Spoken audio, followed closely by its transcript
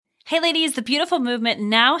Hey ladies, the Beautiful Movement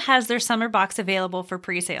now has their summer box available for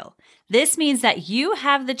pre-sale. This means that you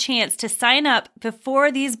have the chance to sign up before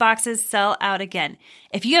these boxes sell out again.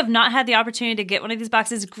 If you have not had the opportunity to get one of these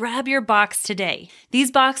boxes, grab your box today.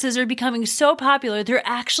 These boxes are becoming so popular, they're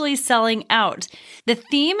actually selling out. The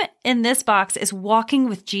theme in this box is Walking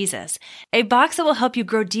with Jesus, a box that will help you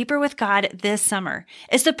grow deeper with God this summer.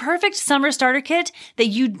 It's the perfect summer starter kit that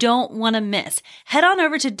you don't want to miss. Head on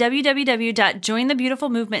over to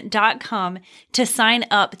www.jointhebeautifulmovement.com to sign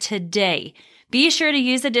up today. Be sure to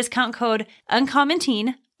use the discount code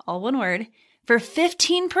UncommonTeen, all one word, for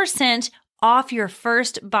 15% off your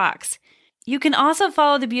first box. You can also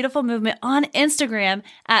follow the Beautiful Movement on Instagram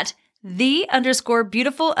at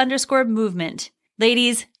 _beautiful_movement.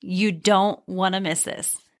 Ladies, you don't want to miss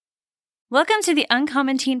this. Welcome to the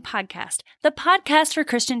Uncommon Teen Podcast, the podcast for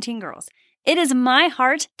Christian teen girls. It is my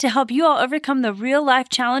heart to help you all overcome the real life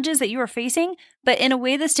challenges that you are facing, but in a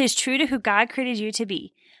way that stays true to who God created you to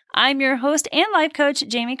be. I'm your host and life coach,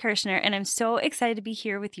 Jamie Kirshner, and I'm so excited to be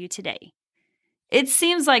here with you today. It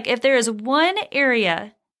seems like if there is one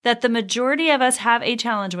area that the majority of us have a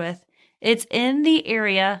challenge with, it's in the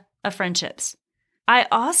area of friendships. I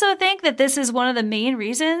also think that this is one of the main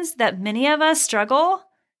reasons that many of us struggle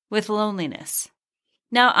with loneliness.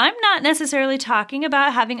 Now, I'm not necessarily talking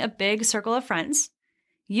about having a big circle of friends.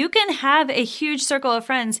 You can have a huge circle of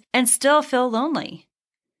friends and still feel lonely.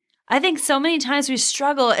 I think so many times we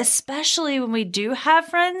struggle, especially when we do have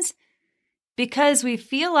friends, because we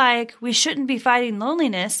feel like we shouldn't be fighting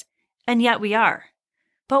loneliness, and yet we are.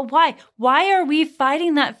 But why? Why are we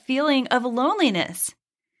fighting that feeling of loneliness?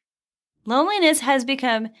 Loneliness has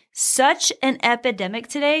become such an epidemic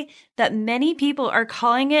today that many people are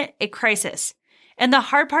calling it a crisis. And the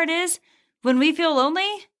hard part is, when we feel lonely,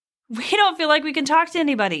 we don't feel like we can talk to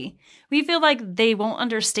anybody. We feel like they won't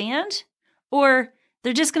understand, or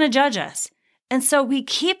they're just going to judge us. And so we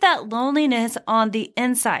keep that loneliness on the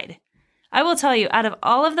inside. I will tell you, out of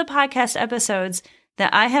all of the podcast episodes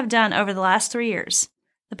that I have done over the last 3 years,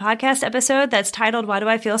 the podcast episode that's titled, Why Do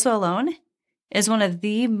I Feel So Alone? Is one of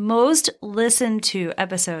the most listened to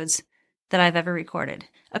episodes that I've ever recorded.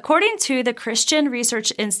 According to the Christian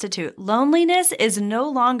Research Institute, loneliness is no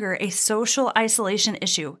longer a social isolation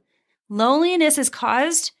issue. Loneliness is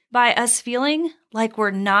caused by us feeling like we're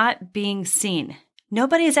not being seen.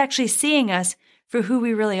 Nobody is actually seeing us for who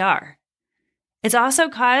we really are. It's also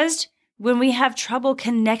caused when we have trouble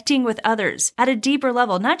connecting with others at a deeper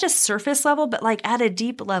level, not just surface level, but like at a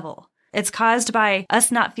deep level. It's caused by us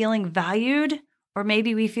not feeling valued, or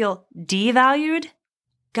maybe we feel devalued.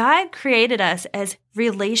 God created us as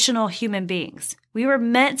relational human beings. We were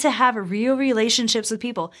meant to have real relationships with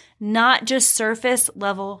people, not just surface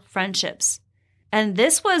level friendships. And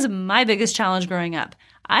this was my biggest challenge growing up.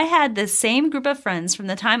 I had the same group of friends from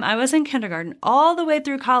the time I was in kindergarten all the way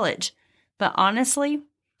through college. But honestly,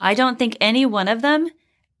 I don't think any one of them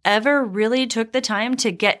ever really took the time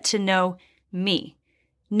to get to know me.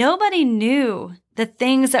 Nobody knew the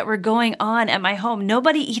things that were going on at my home.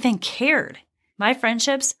 Nobody even cared. My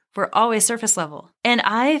friendships were always surface level, and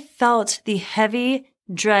I felt the heavy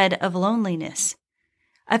dread of loneliness.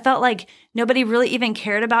 I felt like nobody really even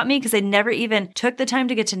cared about me because they never even took the time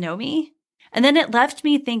to get to know me. And then it left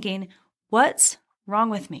me thinking, what's wrong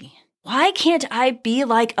with me? Why can't I be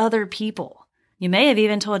like other people? You may have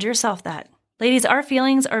even told yourself that. Ladies, our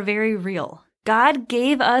feelings are very real. God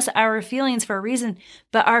gave us our feelings for a reason,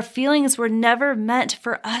 but our feelings were never meant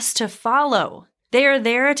for us to follow. They are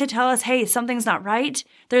there to tell us, hey, something's not right.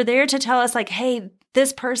 They're there to tell us like, hey,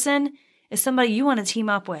 this person is somebody you want to team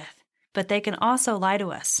up with. But they can also lie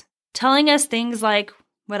to us, telling us things like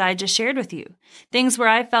what I just shared with you. Things where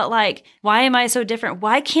I felt like, why am I so different?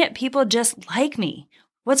 Why can't people just like me?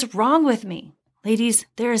 What's wrong with me? Ladies,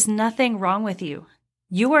 there is nothing wrong with you.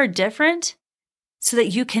 You are different so that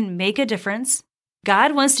you can make a difference.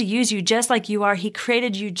 God wants to use you just like you are. He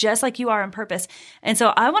created you just like you are on purpose. And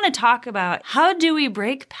so I want to talk about how do we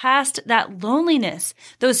break past that loneliness,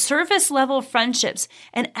 those surface level friendships,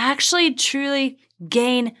 and actually truly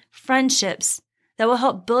gain friendships that will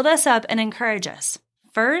help build us up and encourage us.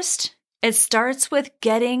 First, it starts with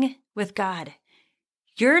getting with God.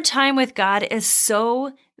 Your time with God is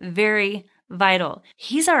so very vital.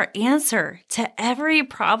 He's our answer to every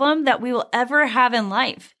problem that we will ever have in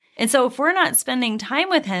life. And so if we're not spending time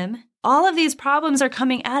with Him, all of these problems are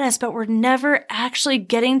coming at us, but we're never actually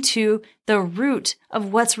getting to the root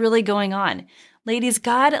of what's really going on. Ladies,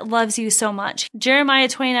 God loves you so much. Jeremiah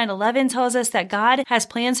 29:11 tells us that God has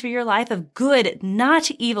plans for your life of good,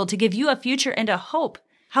 not evil, to give you a future and a hope.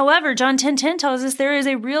 However, John 10:10 tells us there is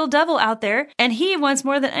a real devil out there, and he wants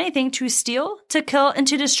more than anything to steal, to kill, and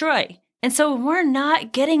to destroy. And so when we're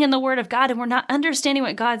not getting in the Word of God and we're not understanding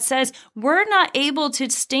what God says, we're not able to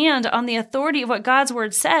stand on the authority of what God's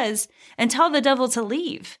Word says and tell the devil to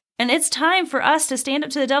leave. And it's time for us to stand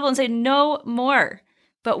up to the devil and say, no more.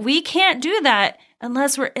 But we can't do that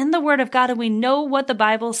unless we're in the Word of God and we know what the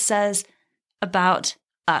Bible says about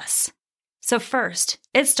us. So first,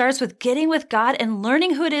 it starts with getting with God and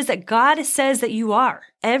learning who it is that God says that you are.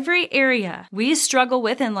 Every area we struggle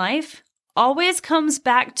with in life always comes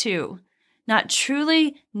back to not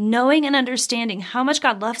truly knowing and understanding how much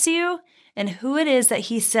God loves you and who it is that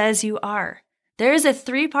He says you are. There is a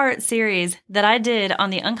 3-part series that I did on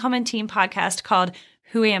the Uncommon Teen podcast called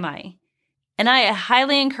Who Am I? And I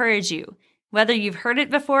highly encourage you, whether you've heard it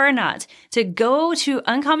before or not, to go to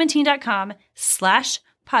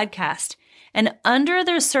uncommonteen.com/podcast and under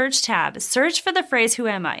the search tab, search for the phrase, who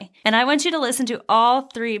am I? And I want you to listen to all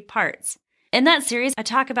 3 parts. In that series, I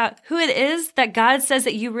talk about who it is that God says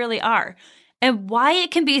that you really are and why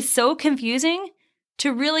it can be so confusing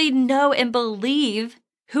to really know and believe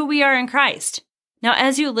who we are in Christ. Now,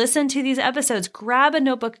 as you listen to these episodes, grab a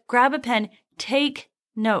notebook, grab a pen, take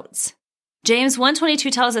notes. James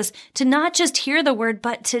 1:22 tells us to not just hear the word,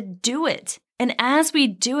 but to do it. And as we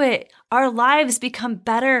do it, our lives become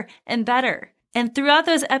better and better. And throughout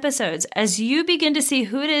those episodes, as you begin to see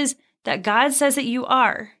who it is that God says that you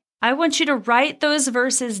are, I want you to write those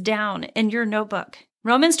verses down in your notebook.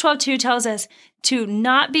 Romans 12:2 tells us to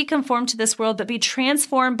not be conformed to this world, but be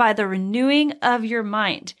transformed by the renewing of your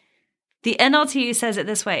mind. The NLT says it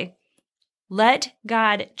this way: let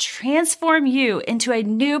God transform you into a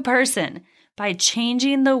new person by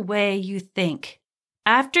changing the way you think.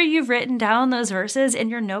 After you've written down those verses in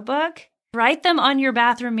your notebook, write them on your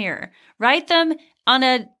bathroom mirror. Write them on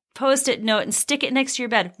a Post-it note and stick it next to your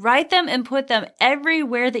bed. Write them and put them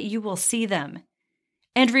everywhere that you will see them.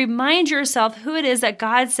 And remind yourself who it is that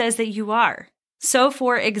God says that you are. So,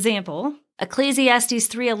 for example, Ecclesiastes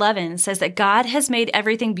 3:11 says that God has made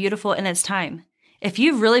everything beautiful in its time. If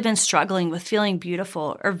you've really been struggling with feeling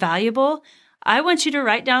beautiful or valuable, I want you to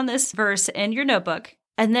write down this verse in your notebook.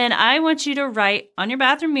 And then I want you to write on your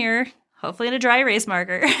bathroom mirror, hopefully in a dry erase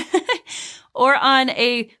marker, or on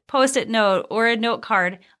a Post-it note or a note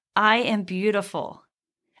card, I am beautiful.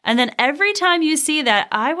 And then every time you see that,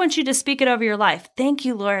 I want you to speak it over your life. Thank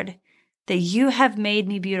you, Lord, that you have made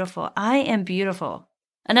me beautiful. I am beautiful.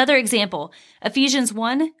 Another example, Ephesians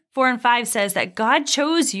 1:4-5 says that God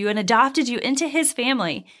chose you and adopted you into His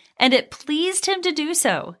family, and it pleased Him to do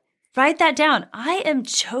so. Write that down. I am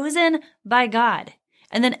chosen by God.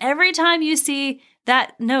 And then every time you see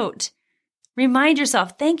that note, remind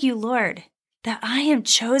yourself, thank you, Lord, that I am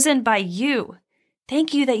chosen by you.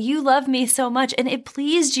 Thank you that you love me so much and it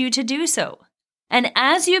pleased you to do so. And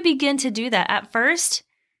as you begin to do that, at first,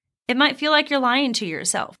 it might feel like you're lying to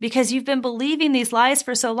yourself because you've been believing these lies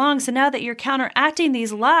for so long. So now that you're counteracting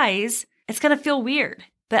these lies, it's going to feel weird.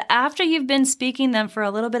 But after you've been speaking them for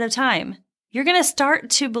a little bit of time, you're going to start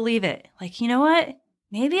to believe it. Like, you know what?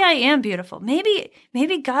 Maybe I am beautiful. Maybe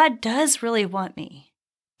God does really want me.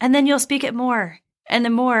 And then you'll speak it more and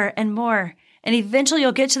then more and more. And eventually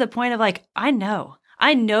you'll get to the point of like, I know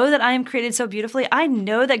that I am created so beautifully. I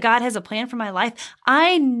know that God has a plan for my life.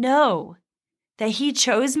 I know that He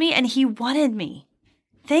chose me and He wanted me.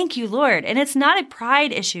 Thank you, Lord. And it's not a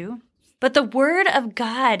pride issue, but the Word of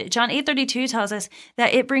God, John 8:32 tells us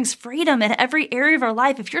that it brings freedom in every area of our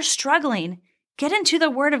life. If you're struggling, get into the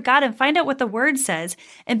Word of God and find out what the Word says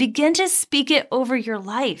and begin to speak it over your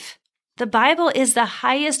life. The Bible is the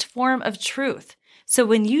highest form of truth. So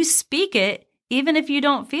when you speak it, even if you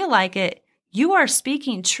don't feel like it, you are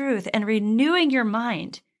speaking truth and renewing your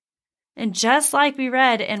mind. And just like we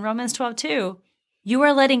read in Romans 12:2, you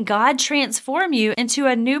are letting God transform you into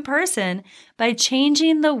a new person by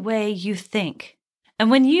changing the way you think.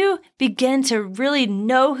 And when you begin to really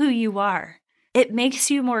know who you are, it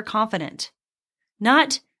makes you more confident.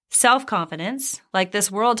 Not self-confidence, like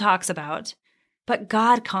this world talks about, but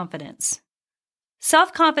God confidence.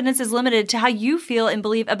 Self-confidence is limited to how you feel and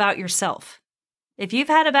believe about yourself. If you've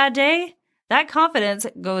had a bad day, that confidence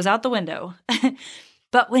goes out the window.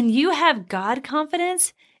 But when you have God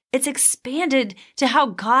confidence, it's expanded to how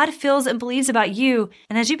God feels and believes about you.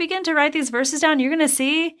 And as you begin to write these verses down, you're going to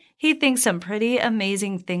see He thinks some pretty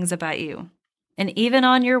amazing things about you. And even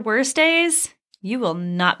on your worst days, you will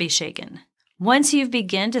not be shaken. Once you've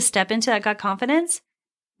begun to step into that God confidence,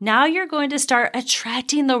 now you're going to start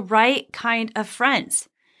attracting the right kind of friends.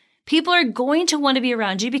 People are going to want to be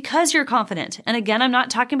around you because you're confident. And again, I'm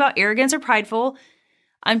not talking about arrogance or prideful.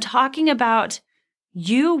 I'm talking about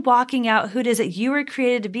You walking out who it is that you were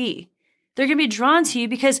created to be. They're going to be drawn to you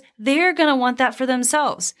because they're going to want that for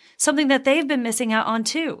themselves, something that they've been missing out on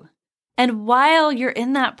too. And while you're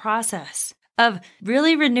in that process of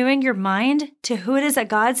really renewing your mind to who it is that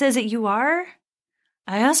God says that you are,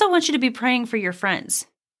 I also want you to be praying for your friends.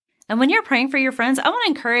 And when you're praying for your friends, I want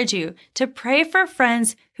to encourage you to pray for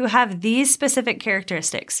friends who have these specific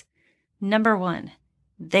characteristics. Number 1,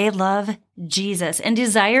 they love Jesus and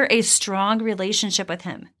desire a strong relationship with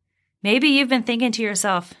him. Maybe you've been thinking to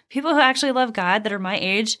yourself, people who actually love God that are my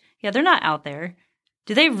age, they're not out there.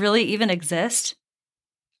 Do they really even exist?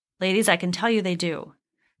 Ladies, I can tell you they do.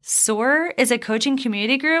 SOAR is a coaching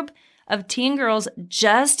community group of teen girls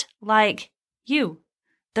just like you.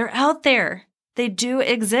 They're out there. They do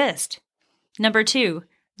exist. Number 2,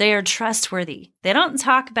 they are trustworthy. They don't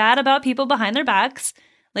talk bad about people behind their backs.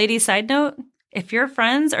 Ladies, side note, if your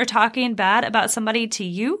friends are talking bad about somebody to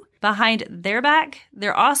you behind their back,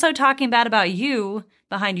 they're also talking bad about you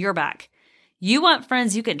behind your back. You want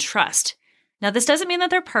friends you can trust. Now, this doesn't mean that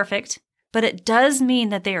they're perfect, but it does mean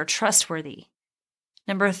that they are trustworthy.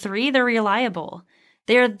 Number 3, they're reliable.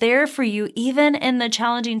 They are there for you even in the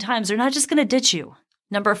challenging times. They're not just going to ditch you.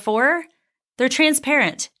 Number 4, they're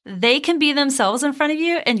transparent. They can be themselves in front of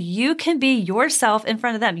you, and you can be yourself in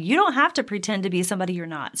front of them. You don't have to pretend to be somebody you're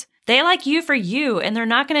not. They like you for you, and they're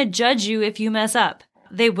not going to judge you if you mess up.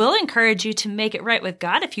 They will encourage you to make it right with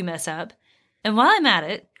God if you mess up. And while I'm at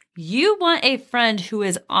it, you want a friend who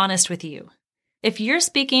is honest with you. If you're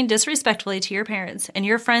speaking disrespectfully to your parents and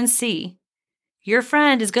your friends see, your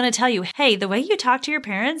friend is going to tell you, hey, the way you talked to your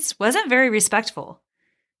parents wasn't very respectful.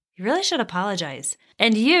 You really should apologize.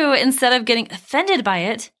 And you, instead of getting offended by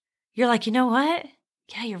it, you're like, you know what?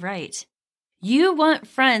 Yeah, you're right. You want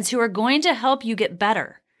friends who are going to help you get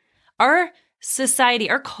better. Our society,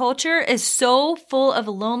 our culture is so full of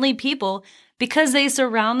lonely people because they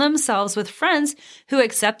surround themselves with friends who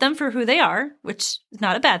accept them for who they are, which is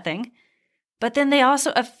not a bad thing, but then they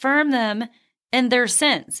also affirm them in their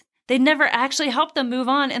sins. They never actually help them move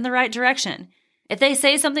on in the right direction. If they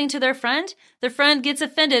say something to their friend gets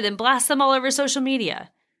offended and blasts them all over social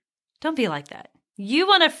media. Don't be like that. You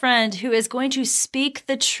want a friend who is going to speak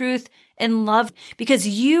the truth in love because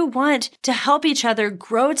you want to help each other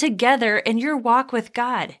grow together in your walk with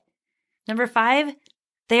God. Number 5,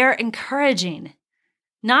 they are encouraging.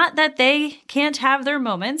 Not that they can't have their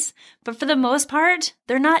moments, but for the most part,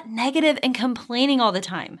 they're not negative and complaining all the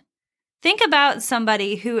time. Think about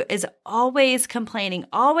somebody who is always complaining,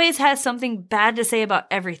 always has something bad to say about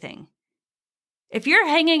everything. If you're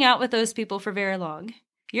hanging out with those people for very long,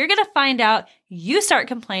 you're going to find out you start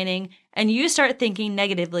complaining and you start thinking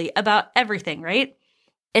negatively about everything, right?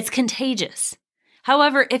 It's contagious.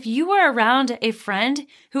 However, if you are around a friend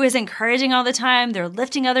who is encouraging all the time, they're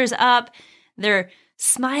lifting others up, they're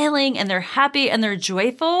smiling and they're happy and they're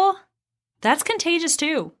joyful, that's contagious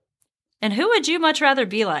too. And who would you much rather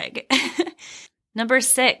be like? Number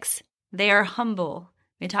 6, they are humble.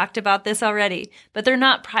 We talked about this already, but they're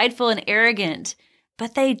not prideful and arrogant,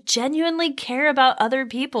 but they genuinely care about other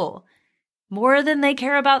people more than they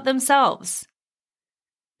care about themselves.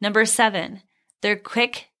 Number 7, they're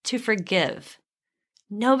quick to forgive.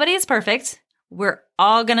 Nobody's perfect. We're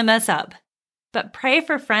all going to mess up. But pray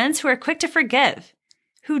for friends who are quick to forgive,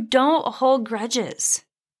 who don't hold grudges.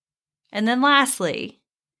 And then lastly,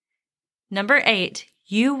 number 8,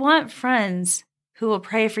 you want friends who will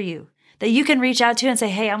pray for you, that you can reach out to and say,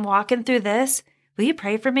 hey, I'm walking through this. Will you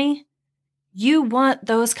pray for me? You want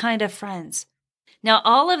those kind of friends. Now,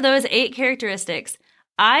 all of those 8 characteristics,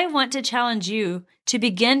 I want to challenge you to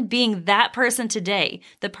begin being that person today.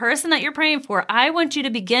 The person that you're praying for, I want you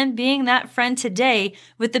to begin being that friend today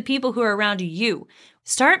with the people who are around you.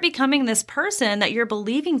 Start becoming this person that you're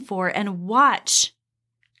believing for and watch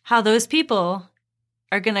how those people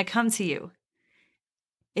are going to come to you.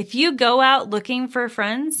 If you go out looking for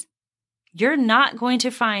friends, you're not going to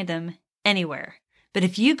find them anywhere. But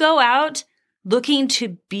if you go out looking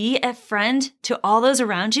to be a friend to all those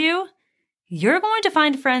around you, you're going to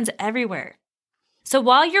find friends everywhere. So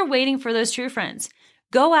while you're waiting for those true friends,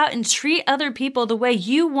 go out and treat other people the way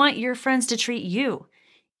you want your friends to treat you,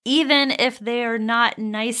 even if they are not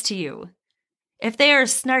nice to you. If they are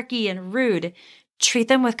snarky and rude, treat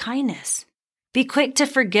them with kindness. Be quick to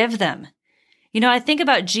forgive them. You know, I think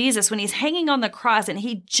about Jesus when he's hanging on the cross and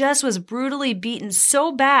he just was brutally beaten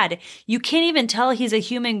so bad, you can't even tell he's a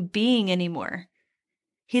human being anymore.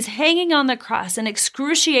 He's hanging on the cross in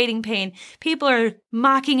excruciating pain. People are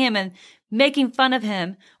mocking him and making fun of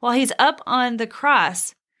him while he's up on the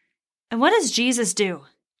cross. And what does Jesus do?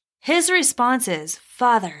 His response is,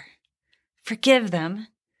 Father, forgive them.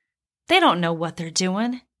 They don't know what they're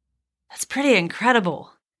doing. That's pretty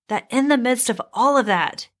incredible that in the midst of all of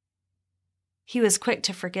that, he was quick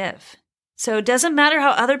to forgive. So it doesn't matter how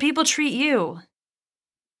other people treat you.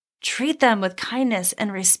 Treat them with kindness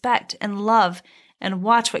and respect and love and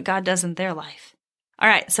watch what God does in their life. All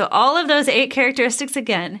right, so all of those 8 characteristics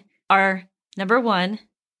again are, number 1,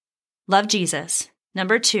 love Jesus.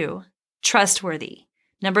 Number 2, trustworthy.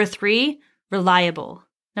 Number 3, reliable.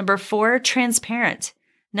 Number 4, transparent.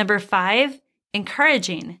 Number 5,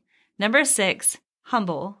 encouraging. Number 6,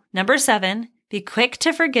 humble. Number 7, be quick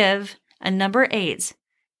to forgive. And number 8,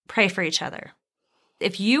 pray for each other.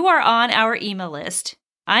 If you are on our email list,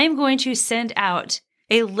 I am going to send out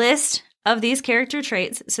a list of these character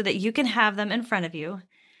traits so that you can have them in front of you.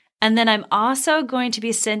 And then I'm also going to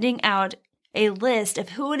be sending out a list of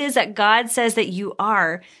who it is that God says that you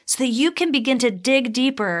are so that you can begin to dig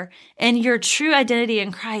deeper in your true identity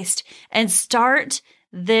in Christ and start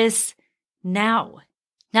this now.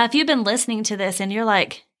 Now, if you've been listening to this and you're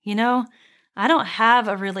like, I don't have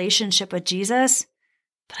a relationship with Jesus,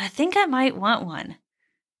 but I think I might want one.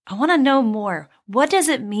 I want to know more. What does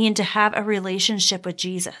it mean to have a relationship with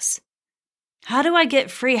Jesus? How do I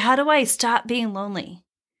get free? How do I stop being lonely?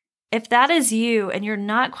 If that is you and you're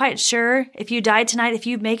not quite sure if you die tonight, if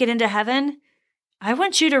you make it into heaven, I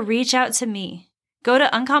want you to reach out to me. Go to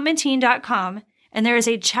uncommonteen.com and there is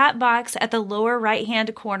a chat box at the lower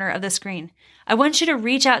right-hand corner of the screen. I want you to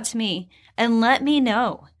reach out to me and let me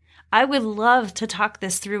know. I would love to talk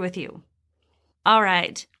this through with you. All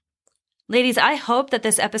right. Ladies, I hope that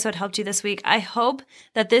this episode helped you this week. I hope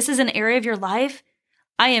that this is an area of your life.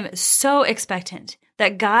 I am so expectant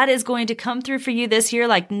that God is going to come through for you this year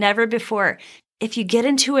like never before. If you get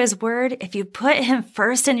into His Word, if you put Him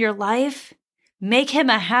first in your life, make Him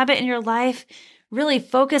a habit in your life, really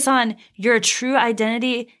focus on your true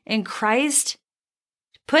identity in Christ,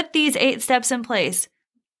 put these 8 steps in place.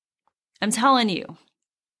 I'm telling you,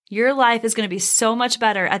 your life is going to be so much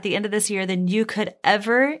better at the end of this year than you could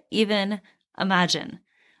ever even imagine.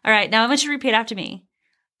 All right, now I want you to repeat after me.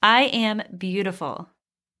 I am beautiful.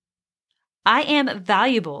 I am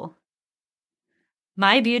valuable.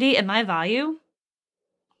 My beauty and my value,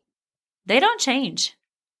 they don't change.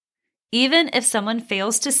 Even if someone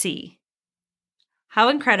fails to see how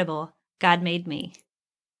incredible God made me.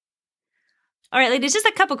 All right, ladies, just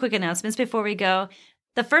a couple quick announcements before we go.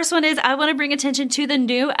 The first one is I want to bring attention to the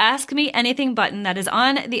new Ask Me Anything button that is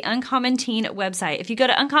on the Uncommon Teen website. If you go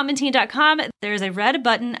to uncommonteen.com, there is a red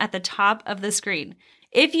button at the top of the screen.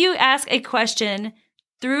 If you ask a question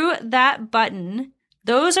through that button,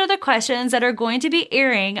 those are the questions that are going to be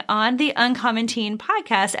airing on the Uncommon Teen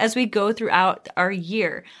podcast as we go throughout our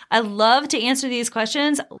year. I love to answer these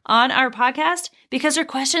questions on our podcast because they're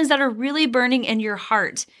questions that are really burning in your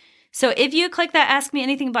heart. So if you click that Ask Me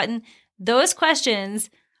Anything button, those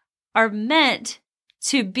questions are meant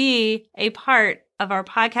to be a part of our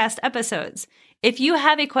podcast episodes. If you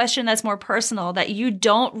have a question that's more personal that you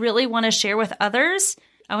don't really want to share with others,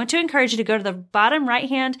 I want to encourage you to go to the bottom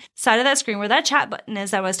right-hand side of that screen where that chat button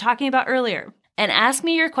is that I was talking about earlier and ask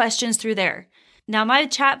me your questions through there. Now, my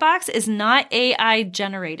chat box is not AI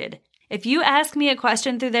generated. If you ask me a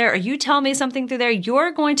question through there or you tell me something through there,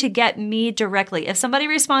 you're going to get me directly. If somebody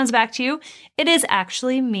responds back to you, it is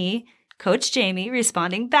actually me, Coach Jamie,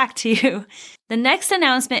 responding back to you. The next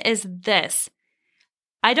announcement is this.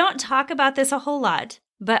 I don't talk about this a whole lot,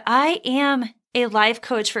 but I am a life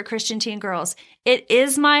coach for Christian teen girls. It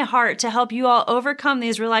is my heart to help you all overcome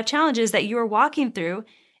these real life challenges that you are walking through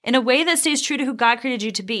in a way that stays true to who God created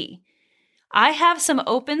you to be. I have some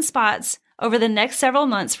open spots over the next several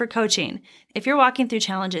months for coaching. If you're walking through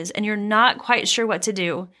challenges and you're not quite sure what to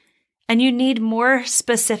do, and you need more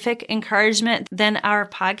specific encouragement than our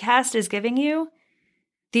podcast is giving you,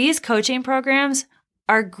 these coaching programs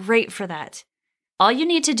are great for that. All you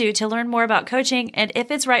need to do to learn more about coaching and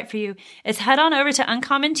if it's right for you is head on over to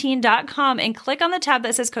uncommonteen.com and click on the tab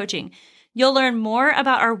that says coaching. You'll learn more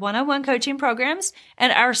about our one-on-one coaching programs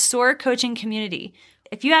and our SOAR coaching community.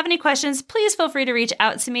 If you have any questions, please feel free to reach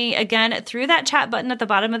out to me again through that chat button at the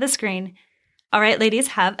bottom of the screen. All right, ladies,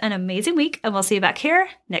 have an amazing week, and we'll see you back here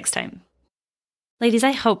next time. Ladies,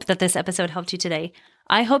 I hope that this episode helped you today.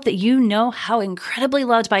 I hope that you know how incredibly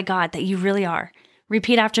loved by God that you really are.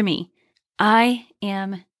 Repeat after me. I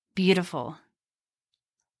am beautiful.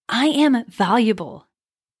 I am valuable.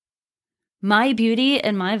 My beauty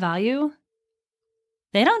and my value,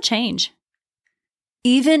 they don't change.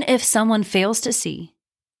 Even if someone fails to see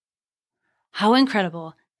how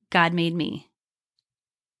incredible God made me.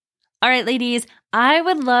 All right, ladies, I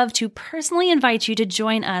would love to personally invite you to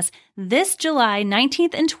join us this July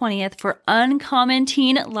 19th and 20th for Uncommon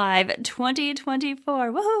Teen Live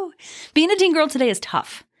 2024. Woohoo! Being a teen girl today is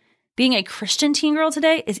tough. Being a Christian teen girl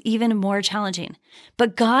today is even more challenging.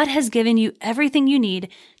 But God has given you everything you need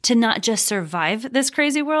to not just survive this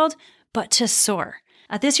crazy world, but to soar.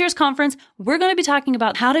 At this year's conference, we're going to be talking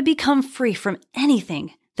about how to become free from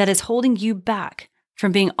anything that is holding you back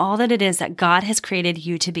from being all that it is that God has created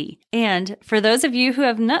you to be. And for those of you who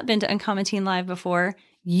have not been to Uncommon Teen Live before,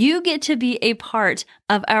 you get to be a part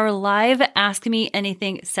of our live Ask Me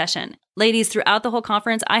Anything session. Ladies, throughout the whole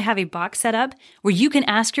conference, I have a box set up where you can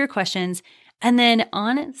ask your questions. And then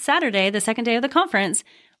on Saturday, the second day of the conference,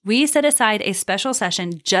 we set aside a special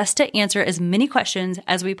session just to answer as many questions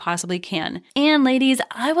as we possibly can. And ladies,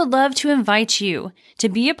 I would love to invite you to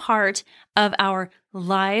be a part of our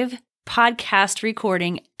live podcast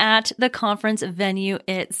recording at the conference venue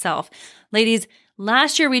itself. Ladies,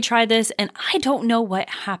 last year we tried this and I don't know what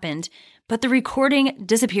happened, but the recording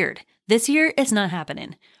disappeared. This year, it's not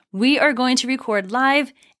happening. We are going to record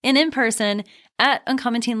live and in person at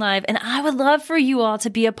Uncommon Teen Live, and I would love for you all to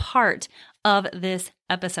be a part of this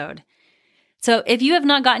episode. So if you have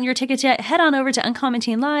not gotten your tickets yet, head on over to Uncommon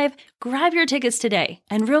Teen Live, grab your tickets today.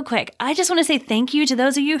 And real quick, I just want to say thank you to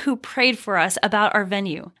those of you who prayed for us about our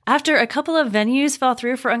venue. After a couple of venues fell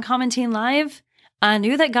through for Uncommon Teen Live, I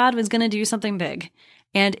knew that God was going to do something big.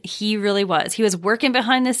 And He really was. He was working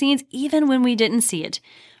behind the scenes even when we didn't see it.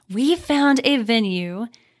 We found a venue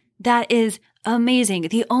that is amazing.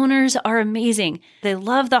 The owners are amazing. They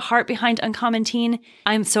love the heart behind Uncommon Teen.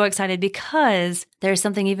 I'm so excited because there's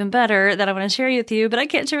something even better that I want to share with you, but I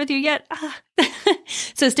can't share with you yet.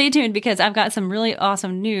 So stay tuned because I've got some really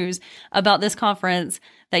awesome news about this conference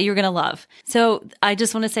that you're going to love. So I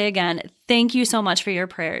just want to say again, thank you so much for your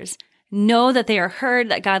prayers. Know that they are heard,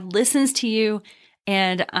 that God listens to you.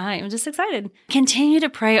 And I am just excited. Continue to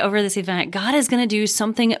pray over this event. God is going to do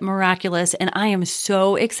something miraculous, and I am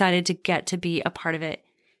so excited to get to be a part of it.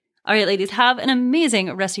 All right, ladies, have an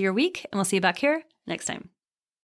amazing rest of your week, and we'll see you back here next time.